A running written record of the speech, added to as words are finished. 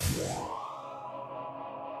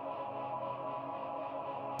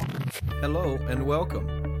Hello and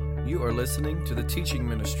welcome. You are listening to the teaching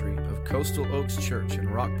ministry of Coastal Oaks Church in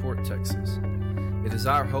Rockport, Texas. It is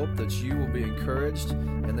our hope that you will be encouraged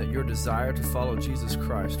and that your desire to follow Jesus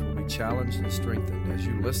Christ will be challenged and strengthened as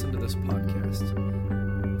you listen to this podcast.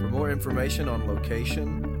 For more information on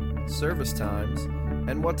location, service times,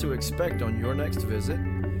 and what to expect on your next visit,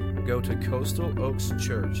 go to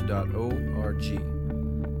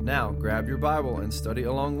coastaloakschurch.org. Now, grab your Bible and study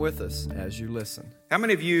along with us as you listen. How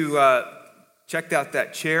many of you checked out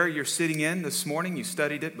that chair you're sitting in this morning? You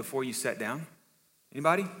studied it before you sat down?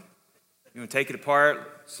 Anybody? You want to take it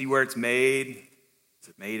apart, see where it's made? Is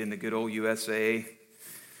it made in the good old USA?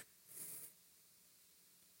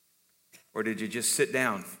 Or did you just sit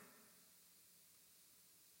down?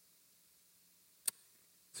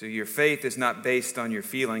 So your faith is not based on your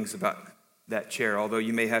feelings about that chair, although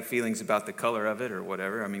you may have feelings about the color of it or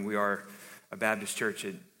whatever. I mean, we are a Baptist church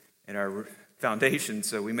in our foundation,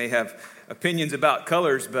 so we may have opinions about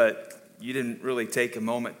colors, but you didn't really take a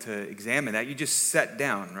moment to examine that. You just sat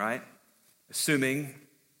down, right? Assuming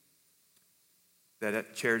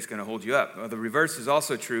that chair is going to hold you up. Well, the reverse is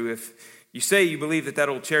also true. If you say you believe that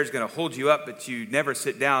old chair is going to hold you up, but you never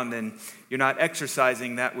sit down, then you're not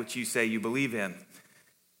exercising that which you say you believe in.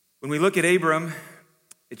 When we look at Abram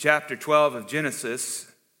in chapter 12 of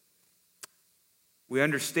Genesis, we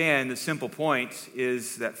understand the simple point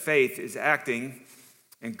is that faith is acting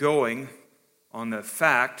and going on the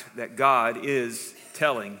fact that God is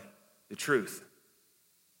telling the truth.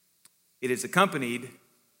 It is accompanied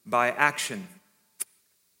by action.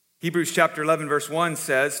 Hebrews chapter 11 verse 1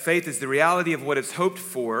 says, faith is the reality of what is hoped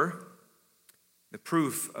for, the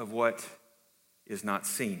proof of what is not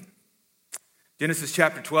seen. Genesis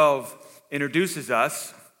chapter 12 introduces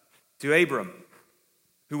us to Abram,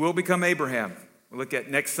 who will become Abraham. We'll look at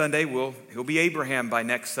next Sunday. He'll be Abraham by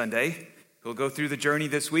next Sunday. He'll go through the journey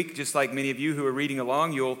this week, just like many of you who are reading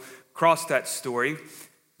along. You'll cross that story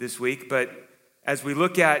this week. But as we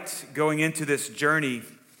look at going into this journey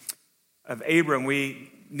of Abram, we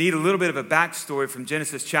need a little bit of a backstory from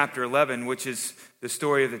Genesis chapter 11, which is the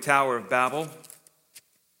story of the Tower of Babel.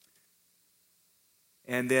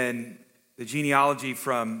 And then the genealogy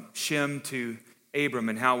from Shem to Abram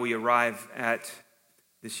and how we arrive at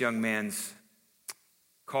this young man's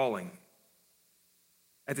calling.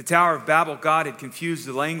 At the Tower of Babel, God had confused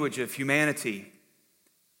the language of humanity.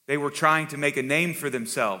 They were trying to make a name for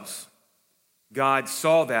themselves. God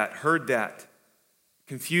saw that, heard that,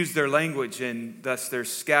 confused their language, and thus they're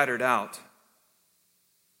scattered out,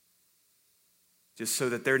 just so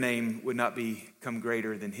that their name would not become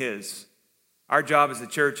greater than His. Our job as a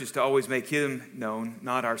church is to always make Him known,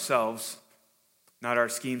 not ourselves, not our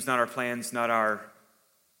schemes, not our plans, not our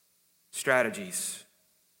strategies.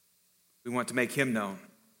 We want to make Him known.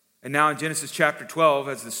 And now in Genesis chapter 12,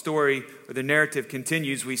 as the story or the narrative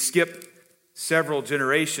continues, we skip several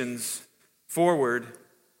generations forward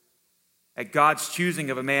at God's choosing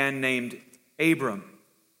of a man named Abram.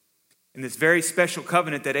 In this very special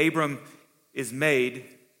covenant that Abram is made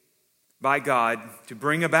by God to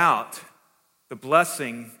bring about the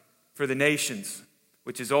blessing for the nations,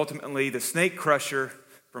 which is ultimately the snake crusher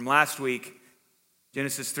from last week,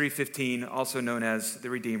 Genesis 3:15, also known as the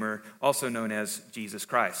Redeemer, also known as Jesus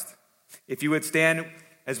Christ. If you would stand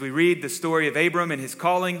as we read the story of Abram and his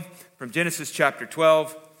calling from Genesis chapter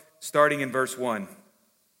 12, starting in verse 1.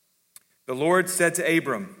 The Lord said to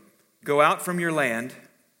Abram, "Go out from your land,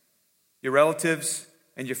 your relatives,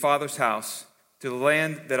 and your father's house to the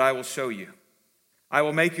land that I will show you. I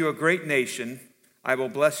will make you a great nation. I will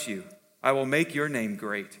bless you. I will make your name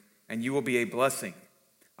great, and you will be a blessing.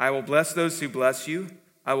 I will bless those who bless you.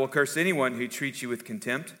 I will curse anyone who treats you with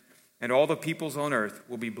contempt, and all the peoples on earth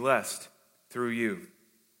will be blessed through you."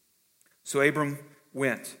 So Abram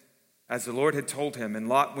went, as the Lord had told him, and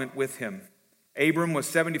Lot went with him. Abram was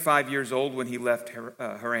 75 years old when he left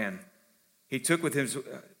Haran. He took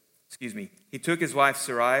his wife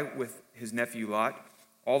Sarai with his nephew Lot,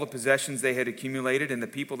 all the possessions they had accumulated and the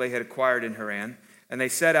people they had acquired in Haran, and they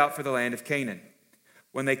set out for the land of Canaan.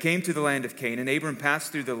 When they came to the land of Canaan, Abram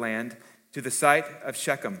passed through the land to the site of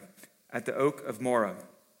Shechem at the oak of Moreh.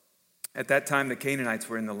 At that time the Canaanites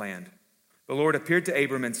were in the land. The Lord appeared to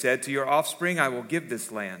Abram and said, "To your offspring I will give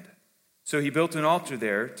this land." So he built an altar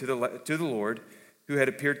there to the Lord who had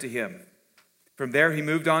appeared to him. From there he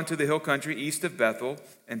moved on to the hill country east of Bethel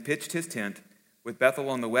and pitched his tent, with Bethel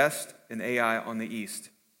on the west and Ai on the east.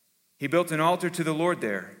 He built an altar to the Lord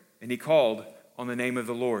there, and he called on the name of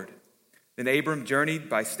the Lord. Then Abram journeyed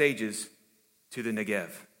by stages to the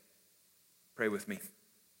Negev. Pray with me.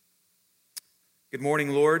 Good morning,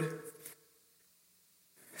 Lord.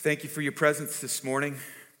 Thank you for your presence this morning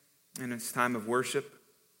in this time of worship.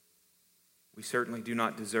 We certainly do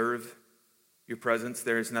not deserve your presence.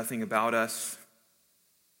 There is nothing about us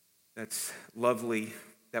that's lovely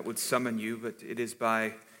that would summon you, but it is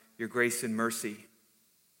by your grace and mercy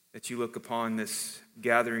that you look upon this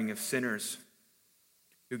gathering of sinners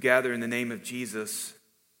who gather in the name of Jesus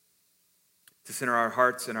to center our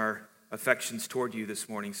hearts and our affections toward you this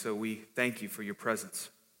morning. So we thank you for your presence.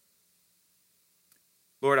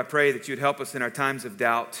 Lord, I pray that you'd help us in our times of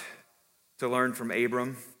doubt to learn from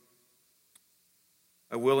Abram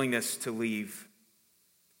a willingness to leave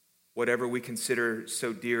whatever we consider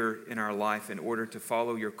so dear in our life in order to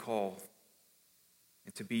follow your call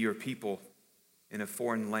and to be your people in a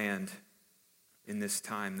foreign land in this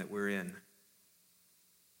time that we're in.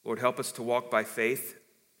 Lord, help us to walk by faith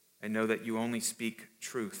and know that you only speak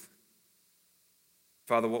truth.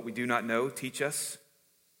 Father, what we do not know, teach us.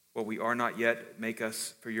 What we are not yet, make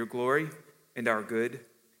us for your glory and our good.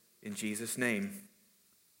 In Jesus' name,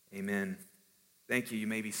 amen. Thank you. You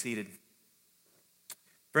may be seated.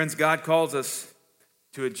 Friends, God calls us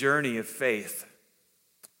to a journey of faith.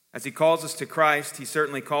 As he calls us to Christ, he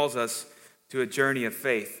certainly calls us to a journey of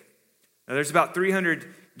faith. Now, there's about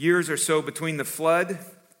 300 years or so between the flood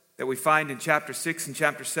that we find in chapter 6 and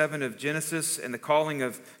chapter 7 of Genesis and the calling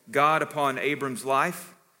of God upon Abram's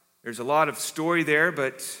life. There's a lot of story there,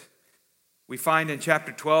 but we find in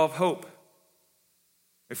chapter 12 hope.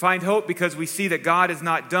 We find hope because we see that God is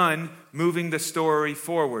not done moving the story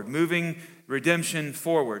forward, moving redemption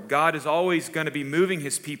forward. God is always going to be moving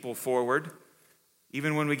his people forward.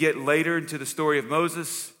 Even when we get later into the story of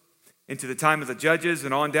Moses, into the time of the judges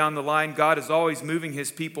and on down the line, God is always moving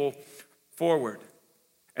his people forward.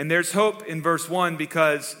 And there's hope in verse 1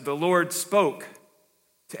 because the Lord spoke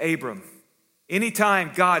to Abram.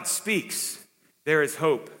 Anytime God speaks, there is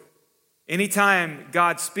hope. Anytime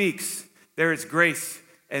God speaks, there is grace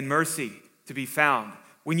and mercy to be found.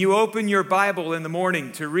 When you open your Bible in the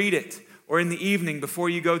morning to read it, or in the evening before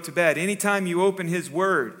you go to bed, anytime you open his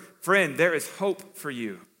word, friend, there is hope for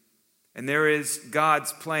you. And there is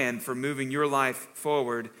God's plan for moving your life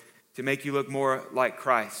forward to make you look more like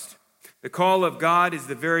Christ. The call of God is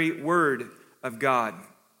the very word of God.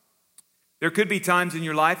 There could be times in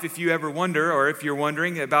your life, if you ever wonder, or if you're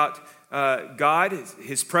wondering about God,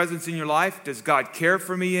 his presence in your life. Does God care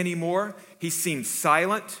for me anymore? He seems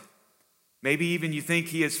silent. Maybe even you think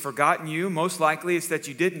he has forgotten you. Most likely it's that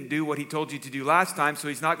you didn't do what he told you to do last time, so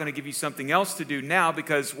he's not going to give you something else to do now,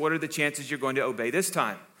 because what are the chances you're going to obey this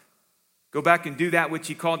time? Go back and do that which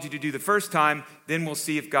he called you to do the first time, then we'll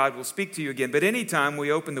see if God will speak to you again. But anytime we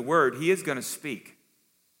open the word, he is going to speak.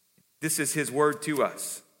 This is his word to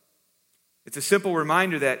us. It's a simple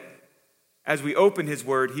reminder that as we open his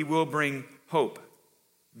word, he will bring hope.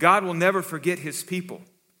 God will never forget his people.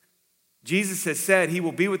 Jesus has said he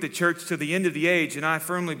will be with the church to the end of the age, and I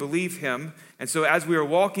firmly believe him. And so as we are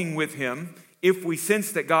walking with him, if we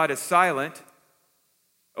sense that God is silent,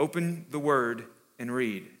 open the word and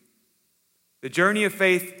read. The journey of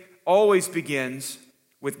faith always begins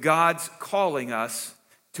with God's calling us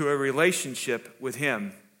to a relationship with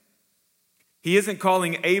him. He isn't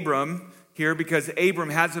calling Abram here because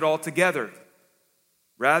Abram has it all together.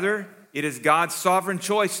 Rather, it is God's sovereign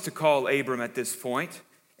choice to call Abram at this point,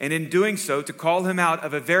 and in doing so, to call him out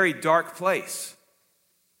of a very dark place.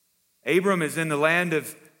 Abram is in the land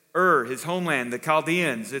of Ur, his homeland, the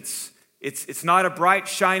Chaldeans. It's not a bright,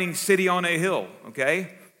 shining city on a hill,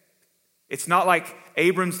 okay? It's not like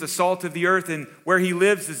Abram's the salt of the earth and where he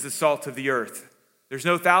lives is the salt of the earth. There's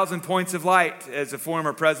no 1,000 points of light, as a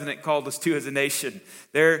former president called us to as a nation.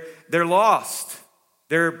 They're lost.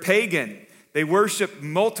 They're pagan. They worship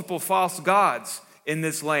multiple false gods in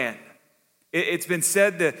this land. It's been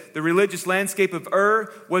said that the religious landscape of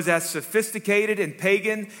Ur was as sophisticated and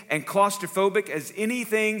pagan and claustrophobic as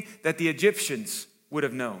anything that the Egyptians would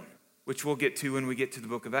have known, which we'll get to when we get to the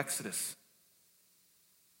book of Exodus.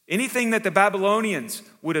 Anything that the Babylonians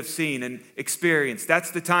would have seen and experienced.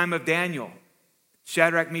 That's the time of Daniel,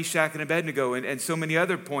 Shadrach, Meshach, and Abednego, and so many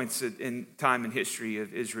other points in time and history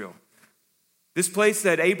of Israel. This place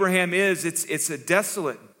that Abraham is, it's a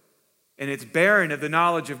desolate and it's barren of the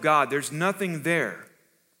knowledge of God. There's nothing there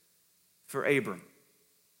for Abram.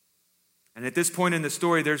 And at this point in the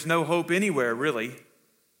story, there's no hope anywhere, really,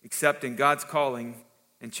 except in God's calling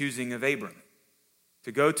and choosing of Abram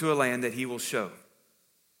to go to a land that he will show.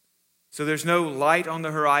 So there's no light on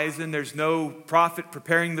the horizon. There's no prophet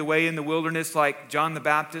preparing the way in the wilderness like John the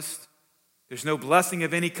Baptist. There's no blessing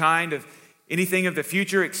of any kind of anything of the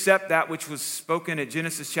future except that which was spoken at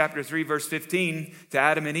Genesis chapter 3, verse 15 to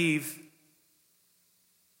Adam and Eve.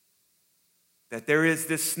 that there is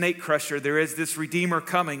this snake crusher, there is this Redeemer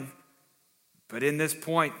coming. But in this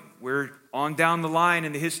point, we're on down the line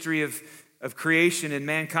in the history of creation and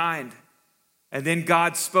mankind. And then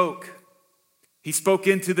God spoke. He spoke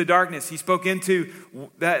into the darkness. He spoke into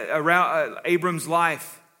that around Abram's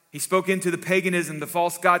life. He spoke into the paganism, the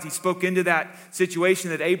false gods. He spoke into that situation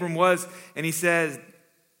that Abram was. And he says,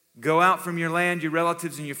 go out from your land, your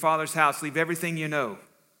relatives, and your father's house. Leave everything you know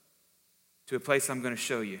to a place I'm going to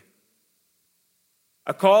show you.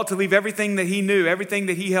 A call to leave everything that he knew, everything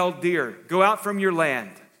that he held dear. Go out from your land,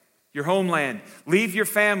 your homeland. Leave your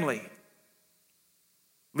family.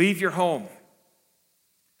 Leave your home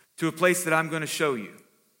to a place that I'm going to show you.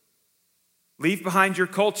 Leave behind your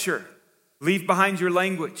culture. Leave behind your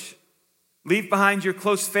language. Leave behind your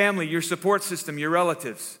close family, your support system, your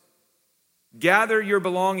relatives. Gather your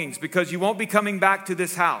belongings because you won't be coming back to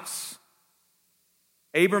this house.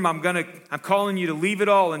 Abram, I'm calling you to leave it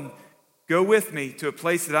all and go with me to a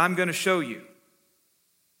place that I'm going to show you.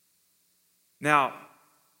 Now,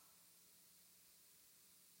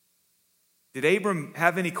 did Abram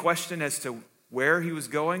have any question as to where he was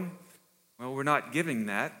going? Well, we're not giving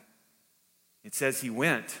that. It says he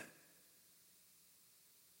went.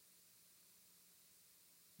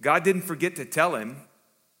 God didn't forget to tell him.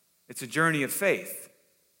 It's a journey of faith.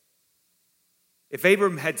 If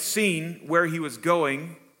Abram had seen where he was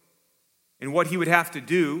going and what he would have to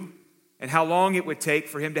do and how long it would take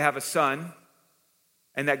for him to have a son,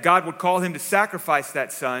 and that God would call him to sacrifice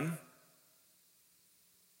that son,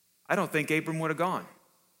 I don't think Abram would have gone.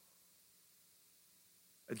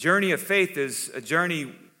 A journey of faith is a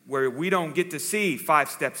journey where we don't get to see 5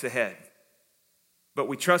 steps ahead, but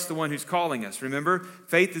we trust the one who's calling us. Remember,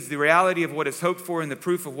 faith is the reality of what is hoped for and the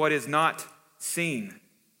proof of what is not seen.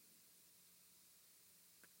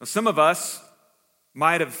 Now, some of us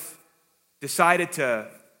might have decided to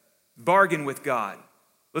bargain with God.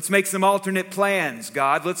 Let's make some alternate plans,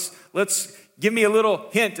 God. Let's give me a little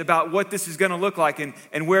hint about what this is going to look like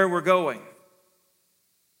and where we're going.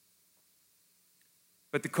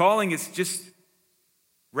 But the calling is just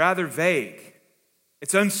rather vague.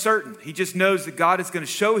 It's uncertain. He just knows that God is going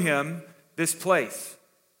to show him this place.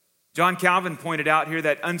 John Calvin pointed out here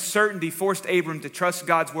that uncertainty forced Abram to trust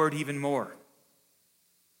God's word even more.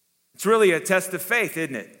 It's really a test of faith,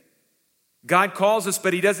 isn't it? God calls us,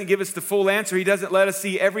 but he doesn't give us the full answer. He doesn't let us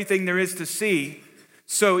see everything there is to see.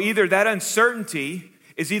 So either that uncertainty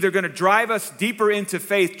is either going to drive us deeper into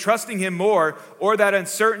faith, trusting him more, or that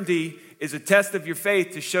uncertainty is a test of your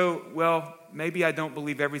faith to show, well, maybe I don't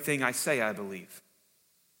believe everything I say I believe.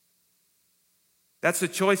 That's the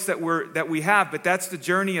choice that we have, but that's the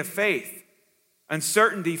journey of faith.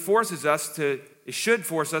 Uncertainty should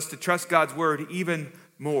force us to trust God's word even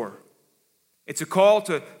more. It's a call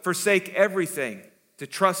to forsake everything, to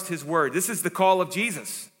trust his word. This is the call of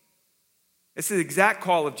Jesus. This is the exact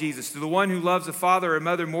call of Jesus. To the one who loves a father or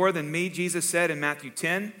mother more than me, Jesus said in Matthew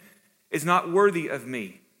 10, is not worthy of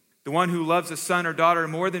me. The one who loves a son or daughter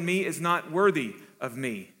more than me is not worthy of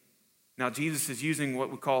me. Now, Jesus is using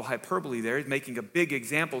what we call hyperbole there. He's making a big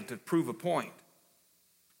example to prove a point.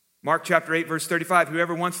 Mark chapter 8, verse 35,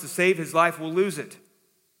 whoever wants to save his life will lose it.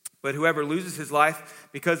 But whoever loses his life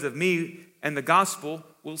because of me and the gospel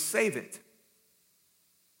will save it.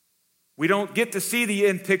 We don't get to see the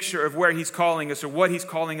end picture of where he's calling us or what he's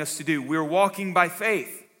calling us to do. We're walking by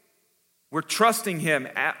faith. We're trusting him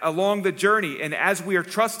along the journey. And as we are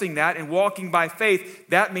trusting that and walking by faith,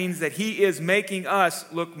 that means that he is making us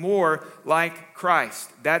look more like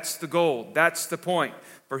Christ. That's the goal. That's the point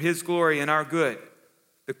for his glory and our good.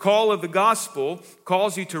 The call of the gospel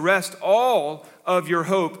calls you to rest all of your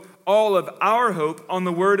hope, all of our hope on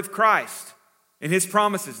the word of Christ and his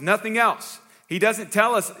promises, nothing else. He doesn't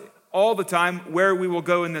tell us all the time where we will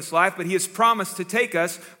go in this life, but he has promised to take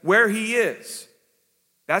us where he is.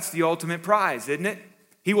 That's the ultimate prize, isn't it?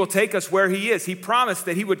 He will take us where he is. He promised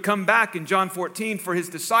that he would come back in John 14 for his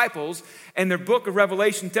disciples, and the book of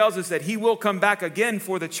Revelation tells us that he will come back again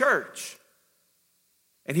for the church.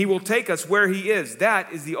 And he will take us where he is.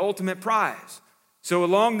 That is the ultimate prize. So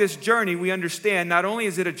along this journey, we understand not only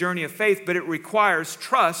is it a journey of faith, but it requires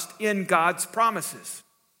trust in God's promises.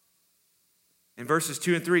 In verses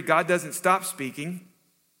 2 and 3, God doesn't stop speaking.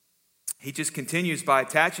 He just continues by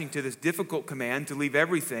attaching to this difficult command to leave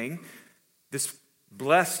everything, this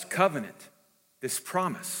blessed covenant, this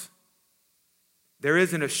promise. There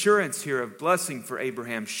is an assurance here of blessing for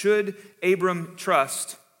Abraham. Should Abram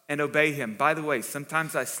trust and obey him? By the way,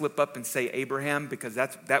 sometimes I slip up and say Abraham because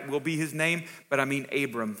that will be his name, but I mean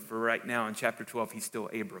Abram for right now. In chapter 12, he's still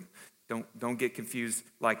Abram. Don't get confused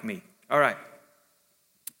like me. All right.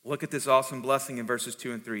 Look at this awesome blessing in verses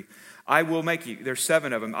 2 and 3. I will make you, there's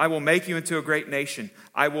 7 of them. I will make you into a great nation.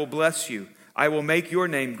 I will bless you. I will make your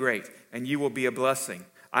name great, and you will be a blessing.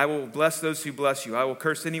 I will bless those who bless you. I will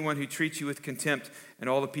curse anyone who treats you with contempt, and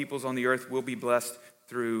all the peoples on the earth will be blessed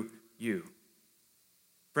through you.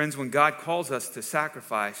 Friends, when God calls us to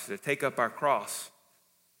sacrifice, to take up our cross,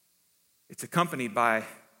 it's accompanied by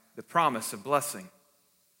the promise of blessing.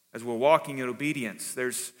 As we're walking in obedience,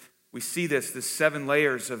 we see this 7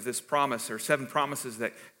 layers of this promise, or 7 promises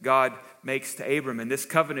that God makes to Abram. And this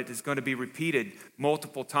covenant is going to be repeated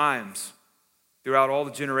multiple times throughout all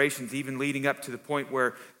the generations, even leading up to the point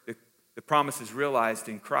where the promise is realized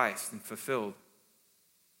in Christ and fulfilled.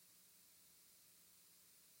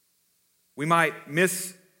 We might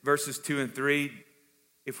miss verses 2 and 3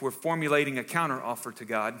 if we're formulating a counteroffer to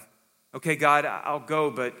God. Okay, God, I'll go,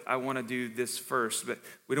 but I want to do this first. But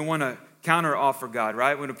we don't want to counteroffer God,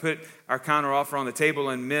 right? We want to put our counteroffer on the table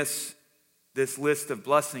and miss this list of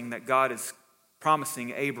blessing that God is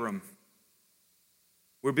promising Abram.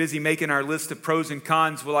 We're busy making our list of pros and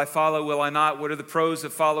cons. Will I follow? Will I not? What are the pros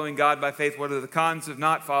of following God by faith? What are the cons of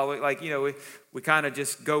not following? We kind of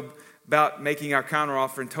just go about making our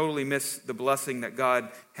counteroffer and totally miss the blessing that God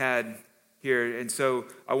had here. And so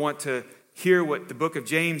I want to hear what the book of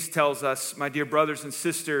James tells us. My dear brothers and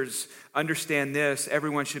sisters, understand this.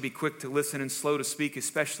 Everyone should be quick to listen and slow to speak,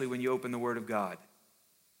 especially when you open the Word of God.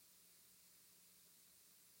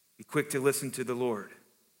 Be quick to listen to the Lord.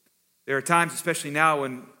 There are times, especially now,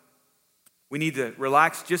 when we need to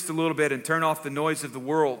relax just a little bit and turn off the noise of the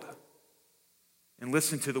world and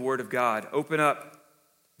listen to the Word of God. Open up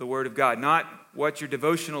the Word of God. Not what your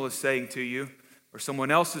devotional is saying to you or someone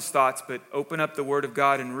else's thoughts, but open up the Word of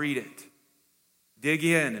God and read it. Dig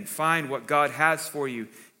in and find what God has for you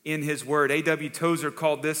in His Word. A.W. Tozer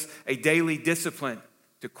called this a daily discipline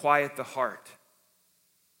to quiet the heart.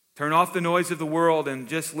 Turn off the noise of the world and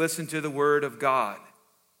just listen to the Word of God.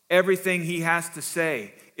 Everything He has to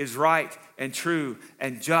say is right and true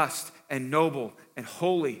and just and noble and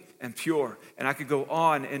holy and pure. And I could go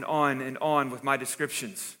on and on and on with my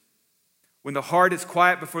descriptions. When the heart is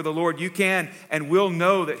quiet before the Lord, you can and will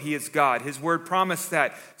know that He is God. His Word promised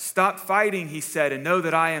that. Stop fighting, He said, and know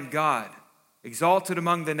that I am God. Exalted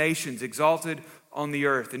among the nations, exalted on the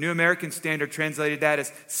earth. The New American Standard translated that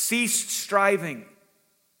as cease striving.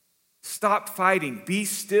 Stop fighting. Be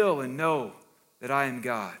still and know that I am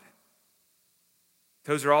God.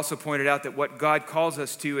 Tozer also pointed out that what God calls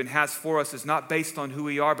us to and has for us is not based on who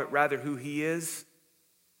we are, but rather who He is.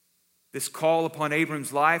 This call upon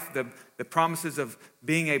Abram's life, the promises of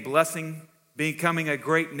being a blessing, becoming a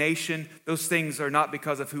great nation, those things are not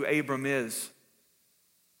because of who Abram is,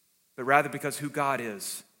 but rather because who God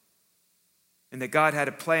is. And that God had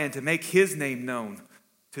a plan to make His name known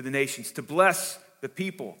to the nations, to bless the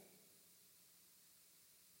people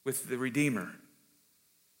with the Redeemer.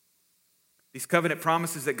 These covenant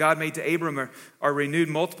promises that God made to Abram are renewed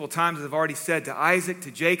multiple times, as I've already said, to Isaac,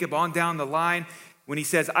 to Jacob, on down the line. When He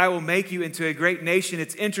says, I will make you into a great nation,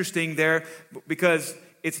 it's interesting there because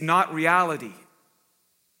it's not reality.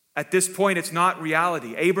 At this point, it's not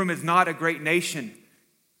reality. Abram is not a great nation.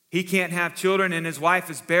 He can't have children and his wife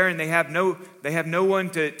is barren. They have no one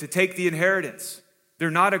to take the inheritance.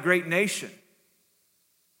 They're not a great nation.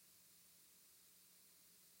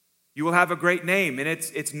 You will have a great name, and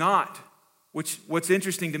it's not. What's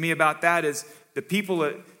interesting to me about that is the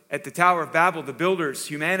people at the Tower of Babel, the builders,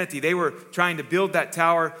 humanity, they were trying to build that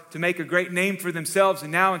tower to make a great name for themselves.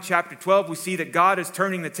 And now in chapter 12, we see that God is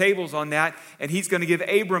turning the tables on that, and He's going to give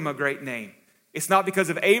Abram a great name. It's not because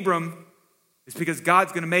of Abram, it's because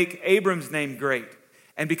God's going to make Abram's name great.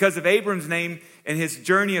 And because of Abram's name and his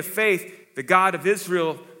journey of faith, the God of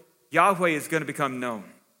Israel, Yahweh, is going to become known.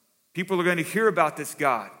 People are going to hear about this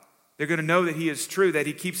God. They're going to know that He is true, that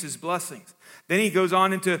He keeps His blessings. Then He goes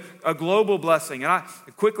on into a global blessing. And I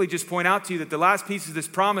quickly just point out to you that the last piece of this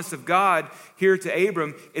promise of God here to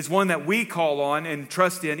Abram is one that we call on and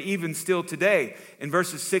trust in even still today in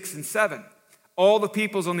verses 6 and 7. All the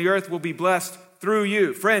peoples on the earth will be blessed through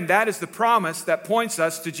you. Friend, that is the promise that points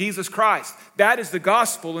us to Jesus Christ. That is the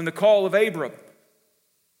gospel and the call of Abram.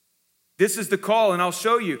 This is the call, and I'll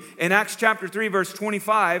show you. In Acts chapter 3, verse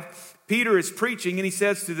 25, Peter is preaching, and he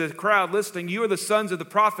says to the crowd listening, you are the sons of the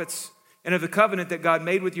prophets and of the covenant that God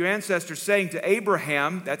made with your ancestors, saying to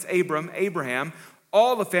Abraham, that's Abraham,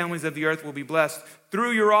 all the families of the earth will be blessed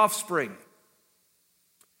through your offspring.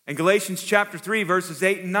 In Galatians chapter 3, verses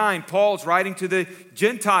 8 and 9, Paul's writing to the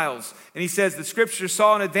Gentiles, and he says, the scripture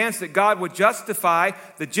saw in advance that God would justify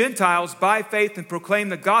the Gentiles by faith and proclaim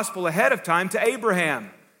the gospel ahead of time to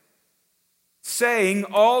Abraham. saying,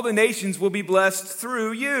 all the nations will be blessed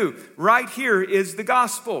through you. Right here is the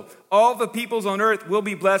gospel. All the peoples on earth will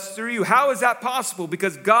be blessed through you. How is that possible?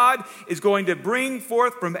 Because God is going to bring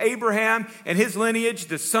forth from Abraham and his lineage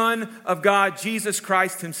the Son of God, Jesus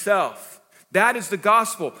Christ himself. That is the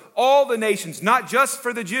gospel. All the nations, not just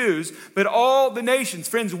for the Jews, but all the nations.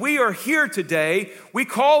 Friends, we are here today. We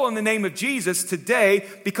call on the name of Jesus today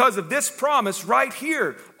because of this promise right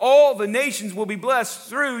here. All the nations will be blessed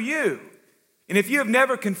through you. And if you have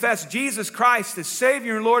never confessed Jesus Christ as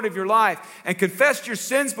Savior and Lord of your life and confessed your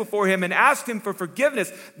sins before Him and asked Him for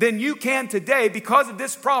forgiveness, then you can today, because of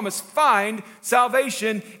this promise, find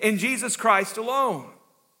salvation in Jesus Christ alone.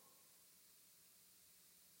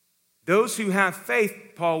 Those who have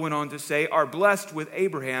faith, Paul went on to say, are blessed with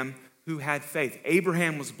Abraham who had faith.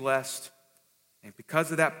 Abraham was blessed, and because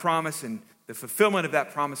of that promise and the fulfillment of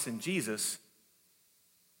that promise in Jesus,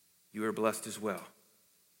 you are blessed as well.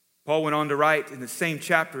 Paul went on to write in the same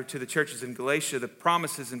chapter to the churches in Galatia, the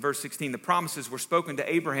promises in verse 16, the promises were spoken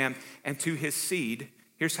to Abraham and to his seed.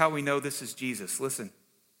 Here's how we know this is Jesus. Listen,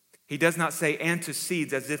 he does not say and to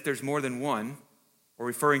seeds as if there's more than one, or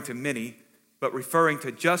referring to many, but referring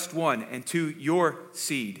to just one, and to your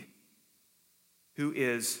seed, who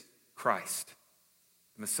is Christ,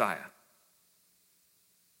 the Messiah.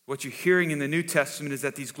 What you're hearing in the New Testament is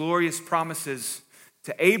that these glorious promises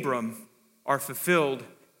to Abram are fulfilled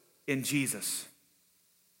in Jesus.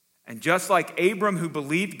 And just like Abram, who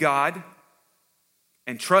believed God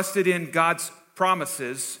and trusted in God's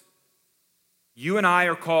promises, you and I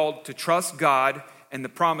are called to trust God and the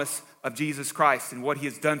promise of Jesus Christ and what He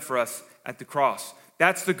has done for us at the cross.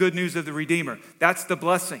 That's the good news of the Redeemer. That's the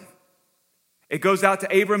blessing. It goes out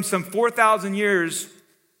to Abram some 4,000 years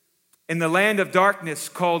in the land of darkness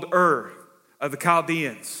called Ur of the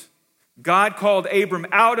Chaldeans. God called Abram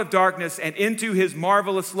out of darkness and into His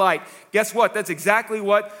marvelous light. Guess what? That's exactly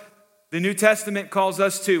what the New Testament calls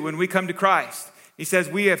us to when we come to Christ. He says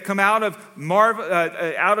we have come out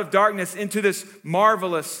of darkness into this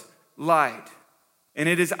marvelous light. And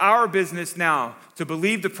it is our business now to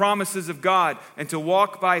believe the promises of God and to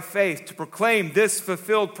walk by faith, to proclaim this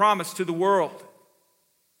fulfilled promise to the world.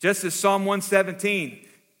 Just as Psalm 117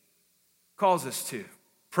 calls us to.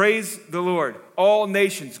 Praise the Lord, all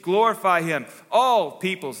nations, glorify Him, all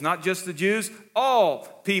peoples, not just the Jews,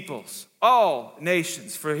 all peoples, all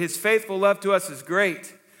nations, for His faithful love to us is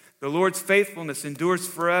great. The Lord's faithfulness endures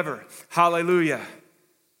forever. Hallelujah.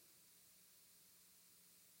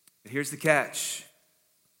 But here's the catch.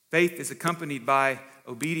 Faith is accompanied by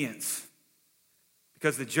obedience,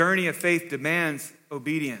 because the journey of faith demands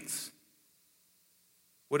obedience.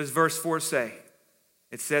 What does verse 4 say?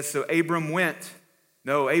 It says, so Abram went.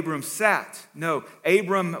 No, Abram sat. No,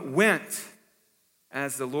 Abram went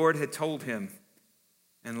as the Lord had told him,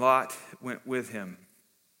 and Lot went with him.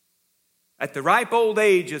 At the ripe old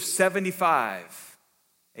age of 75,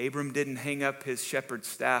 Abram didn't hang up his shepherd's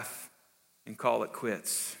staff and call it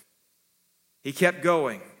quits. He kept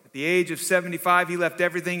going. At the age of 75, he left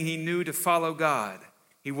everything he knew to follow God.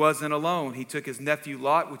 He wasn't alone. He took his nephew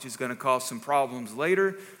Lot, which is going to cause some problems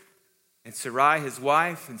later, and Sarai, his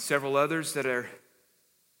wife, and several others that are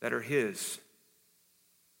his.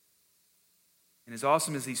 And as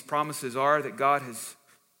awesome as these promises are that God has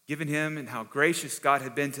given him and how gracious God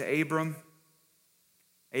had been to Abram,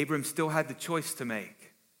 Abram still had the choice to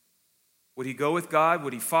make. Would he go with God?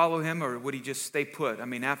 Would he follow Him? Or would he just stay put? I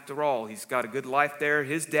mean, after all, he's got a good life there.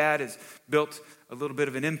 His dad has built a little bit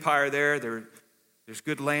of an empire there. There's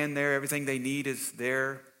good land there. Everything they need is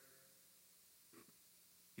there.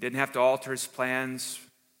 He didn't have to alter his plans.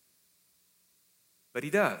 But he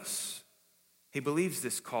does. He believes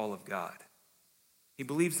this call of God. He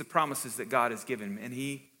believes the promises that God has given him, and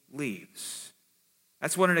he leaves.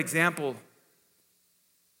 That's what an example,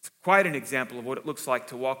 it's quite an example of what it looks like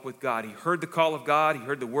to walk with God. He heard the call of God. He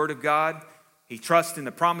heard the word of God. He trusted in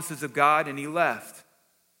the promises of God, and he left.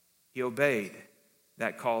 He obeyed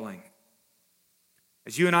that calling.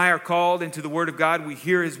 As you and I are called into the word of God, we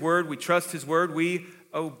hear His word, we trust His word, we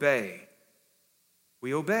obey.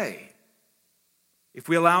 We obey. If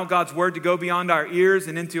we allow God's word to go beyond our ears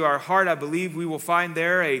and into our heart, I believe we will find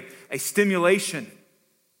there a stimulation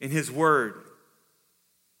in His word.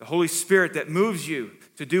 The Holy Spirit that moves you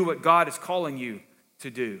to do what God is calling you to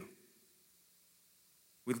do.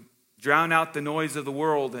 We drown out the noise of the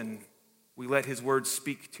world and we let His word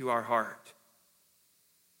speak to our heart.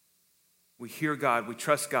 We hear God, we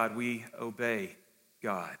trust God, we obey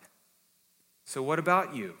God. So what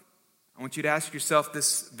about you? I want you to ask yourself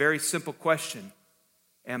this very simple question.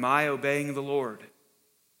 Am I obeying the Lord?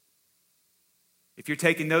 If you're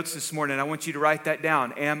taking notes this morning, I want you to write that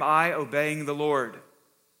down. Am I obeying the Lord?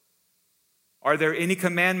 Are there any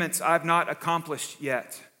commandments I've not accomplished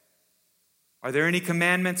yet? Are there any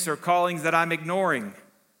commandments or callings that I'm ignoring?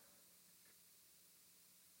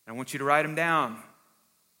 I want you to write them down.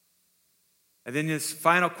 And then this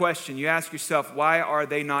final question, you ask yourself, why are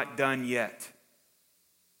they not done yet?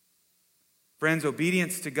 Friends,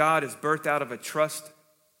 obedience to God is birthed out of a trust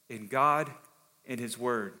in God and His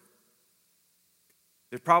Word.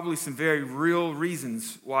 There's probably some very real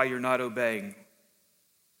reasons why you're not obeying.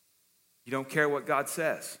 You don't care what God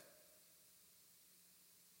says.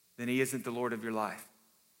 Then He isn't the Lord of your life.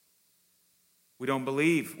 We don't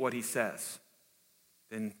believe what He says.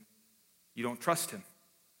 Then you don't trust Him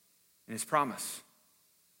and His promise.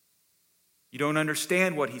 You don't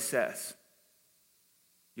understand what He says.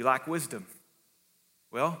 You lack wisdom.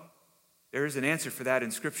 Well, there is an answer for that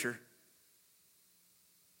in Scripture.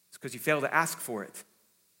 It's because you fail to ask for it.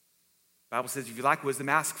 The Bible says if you lack wisdom,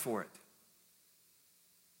 ask for it.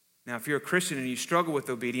 Now, if you're a Christian and you struggle with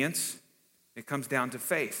obedience, it comes down to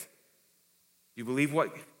faith. Do you believe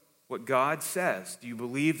what God says? Do you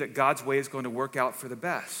believe that God's way is going to work out for the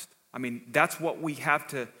best? I mean, that's what we have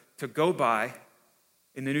to go by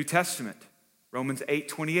in the New Testament. Romans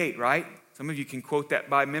 8:28, right? Some of you can quote that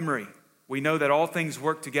by memory. We know that all things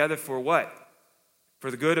work together for what? For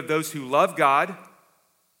the good of those who love God,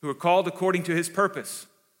 who are called according to His purpose.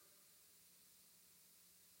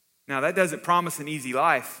 Now, that doesn't promise an easy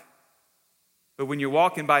life, but when you're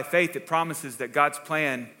walking by faith, it promises that God's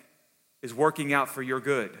plan is working out for your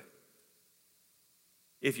good.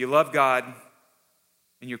 If you love God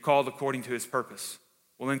and you're called according to His purpose.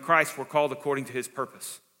 Well, in Christ, we're called according to His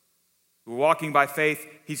purpose. We're walking by faith,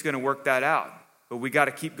 He's going to work that out. But we got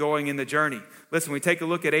to keep going in the journey. Listen, we take a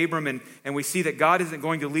look at Abram and we see that God isn't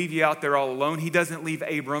going to leave you out there all alone. He doesn't leave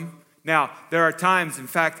Abram. Now, there are times, in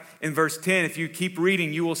fact, in verse 10, if you keep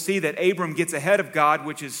reading, you will see that Abram gets ahead of God,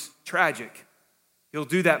 which is tragic. He'll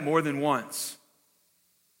do that more than once.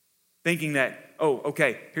 Thinking that, oh,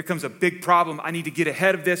 okay, here comes a big problem. I need to get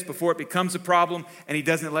ahead of this before it becomes a problem. And he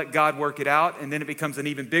doesn't let God work it out. And then it becomes an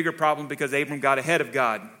even bigger problem because Abram got ahead of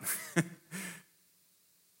God.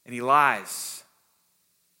 And he lies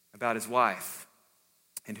about his wife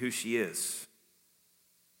and who she is.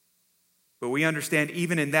 But we understand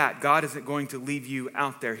even in that, God isn't going to leave you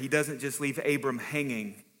out there. He doesn't just leave Abram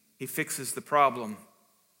hanging. He fixes the problem.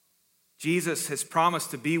 Jesus has promised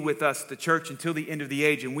to be with us, the church, until the end of the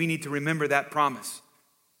age, and we need to remember that promise.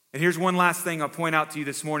 And here's one last thing I'll point out to you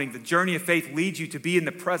this morning. The journey of faith leads you to be in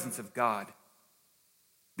the presence of God.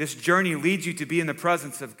 This journey leads you to be in the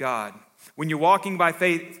presence of God. When you're walking by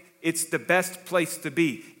faith, it's the best place to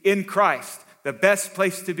be. In Christ, the best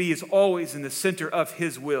place to be is always in the center of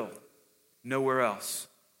His will, nowhere else.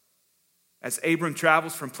 As Abram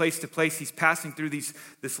travels from place to place, he's passing through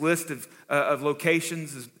this list of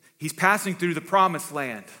locations. He's passing through the promised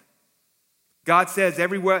land. God says,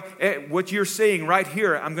 everywhere, what you're seeing right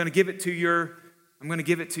here, I'm going to give it to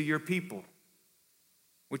your people.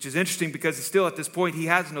 Which is interesting because still at this point, he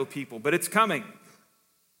has no people, but it's coming.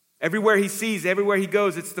 Everywhere he sees, everywhere he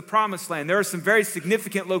goes, it's the promised land. There are some very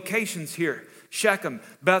significant locations here. Shechem,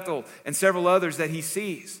 Bethel, and several others that he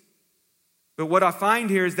sees. But what I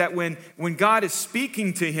find here is that when God is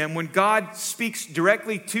speaking to him, when God speaks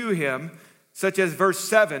directly to him, such as verse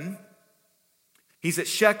 7, he's at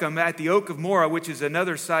Shechem at the Oak of Moreh, which is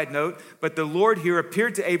another side note. But the Lord here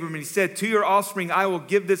appeared to Abram and he said, to your offspring I will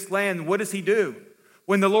give this land. What does he do?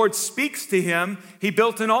 When the Lord speaks to him, he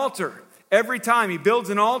built an altar. Every time he builds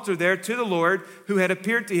an altar there to the Lord who had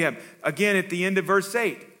appeared to him. Again, at the end of verse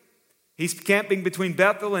 8. He's camping between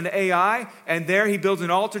Bethel and Ai, and there he builds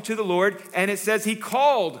an altar to the Lord, and it says he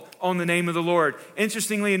called on the name of the Lord.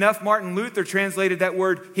 Interestingly enough, Martin Luther translated that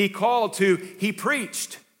word he called to he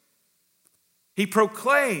preached. He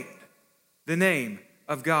proclaimed the name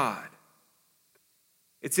of God.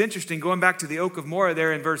 It's interesting, going back to the Oak of Moreh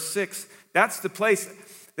there in verse 6, that's the place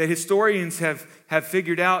that historians have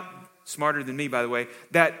figured out, smarter than me by the way,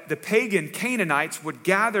 that the pagan Canaanites would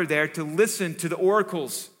gather there to listen to the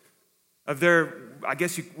oracles of their, I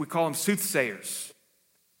guess we call them soothsayers.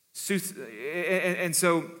 And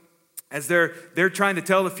so as they're trying to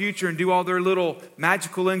tell the future and do all their little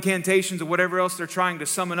magical incantations or whatever else they're trying to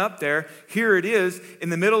summon up there, here it is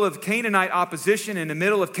in the middle of Canaanite opposition, in the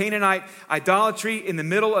middle of Canaanite idolatry, in the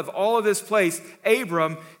middle of all of this place,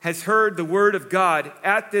 Abram has heard the word of God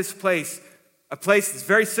at this place, a place that's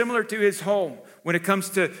very similar to his home when it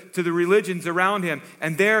comes to the religions around him.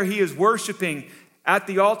 And there he is worshiping at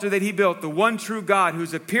the altar that he built, the one true God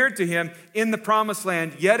who's appeared to him in the promised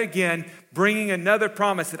land, yet again, bringing another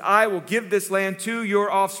promise that I will give this land to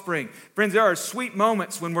your offspring. Friends, there are sweet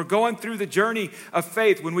moments when we're going through the journey of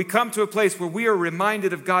faith, when we come to a place where we are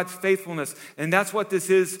reminded of God's faithfulness. And that's what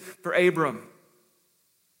this is for Abram.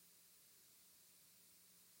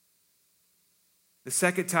 The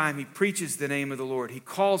second time, he preaches the name of the Lord. He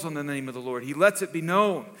calls on the name of the Lord. He lets it be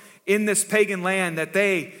known in this pagan land that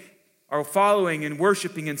they are following and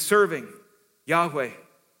worshiping and serving Yahweh,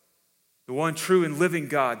 the one true and living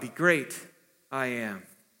God, the great I am.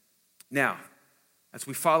 Now, as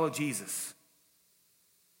we follow Jesus,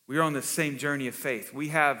 we are on the same journey of faith. We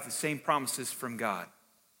have the same promises from God.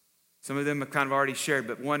 Some of them I've kind of already shared,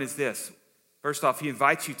 but one is this. First off, he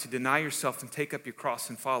invites you to deny yourself and take up your cross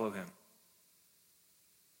and follow him.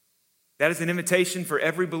 That is an invitation for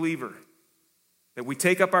every believer, that we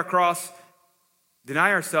take up our cross,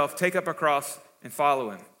 deny ourselves, take up our cross, and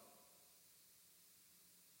follow him.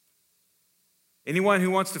 Anyone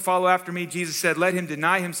who wants to follow after me, Jesus said, let him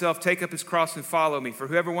deny himself, take up his cross, and follow me. For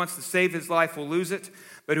whoever wants to save his life will lose it,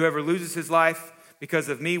 but whoever loses his life because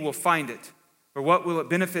of me will find it. For what will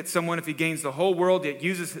it benefit someone if he gains the whole world yet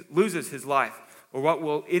loses his life? Or what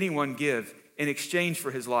will anyone give in exchange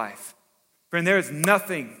for his life? Friend, there is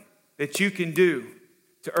nothing that you can do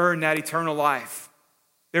to earn that eternal life.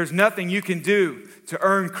 There's nothing you can do to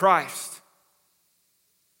earn Christ.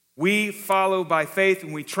 We follow by faith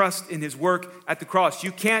and we trust in his work at the cross.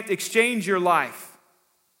 You can't exchange your life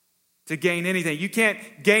to gain anything. You can't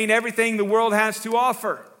gain everything the world has to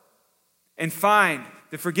offer and find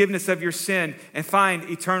the forgiveness of your sin and find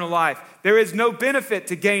eternal life. There is no benefit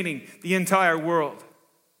to gaining the entire world.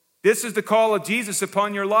 This is the call of Jesus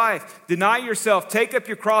upon your life. Deny yourself, take up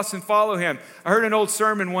your cross and follow him. I heard an old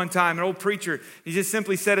sermon one time, an old preacher. He just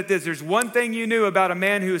simply said it this: there's one thing you knew about a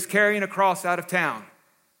man who was carrying a cross out of town.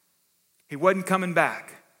 He wasn't coming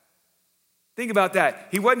back. Think about that.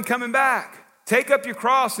 He wasn't coming back. Take up your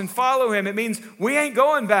cross and follow him. It means we ain't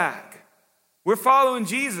going back. We're following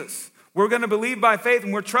Jesus. We're going to believe by faith,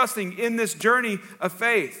 and we're trusting in this journey of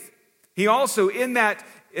faith. He also, in that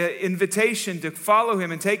invitation to follow him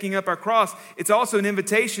and taking up our cross, it's also an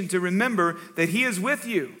invitation to remember that he is with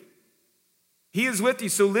you. He is with you.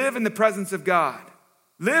 So live in the presence of God.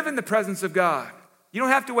 Live in the presence of God. You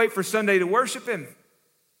don't have to wait for Sunday to worship him.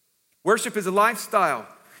 Worship is a lifestyle.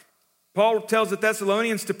 Paul tells the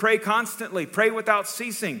Thessalonians to pray constantly, pray without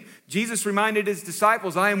ceasing. Jesus reminded his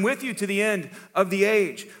disciples, I am with you to the end of the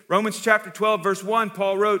age. Romans chapter 12, verse 1,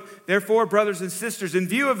 Paul wrote, therefore, brothers and sisters, in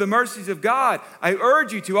view of the mercies of God, I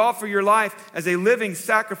urge you to offer your life as a living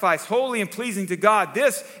sacrifice, holy and pleasing to God.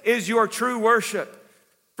 This is your true worship.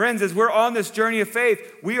 Friends, as we're on this journey of faith,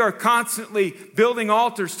 we are constantly building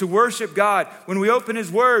altars to worship God. When we open his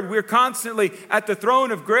word, we're constantly at the throne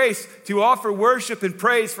of grace to offer worship and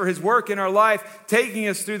praise for his work in our life, taking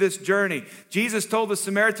us through this journey. Jesus told the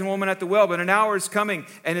Samaritan woman at the well, but an hour is coming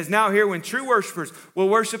and is now here when true worshipers will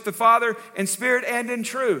worship the Father in spirit and in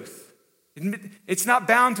truth. It's not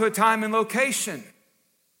bound to a time and location.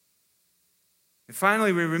 And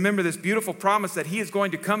finally, we remember this beautiful promise that he is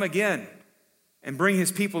going to come again and bring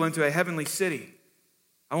his people into a heavenly city.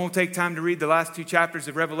 I won't take time to read the last 2 chapters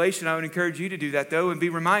of Revelation. I would encourage you to do that, though, and be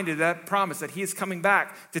reminded of that promise that he is coming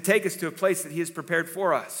back to take us to a place that he has prepared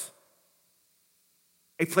for us.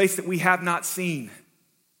 A place that we have not seen.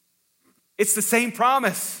 It's the same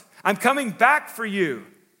promise. I'm coming back for you,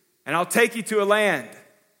 and I'll take you to a land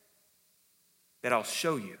that I'll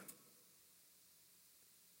show you.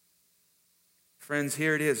 Friends,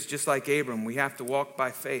 here it is. Just like Abram, we have to walk by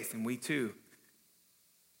faith, and we too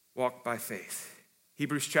walk by faith.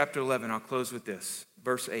 Hebrews chapter 11, I'll close with this.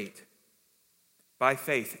 Verse 8. By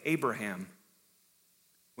faith, Abraham,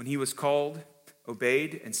 when he was called,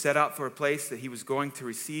 obeyed and set out for a place that he was going to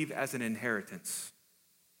receive as an inheritance.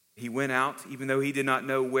 He went out even though he did not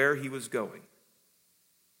know where he was going.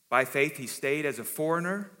 By faith, he stayed as a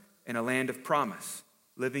foreigner in a land of promise,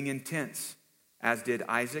 living in tents, as did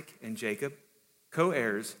Isaac and Jacob,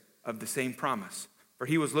 co-heirs of the same promise. For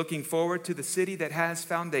he was looking forward to the city that has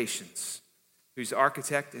foundations, whose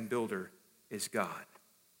architect and builder is God.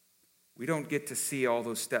 We don't get to see all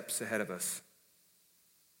those steps ahead of us.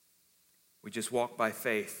 We just walk by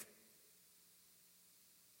faith.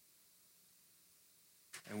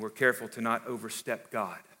 And we're careful to not overstep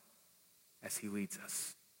God as he leads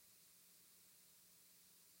us.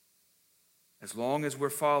 As long as we're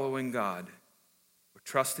following God, we're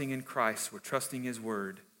trusting in Christ, we're trusting his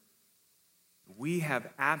word, we have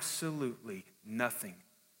absolutely nothing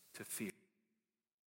to fear.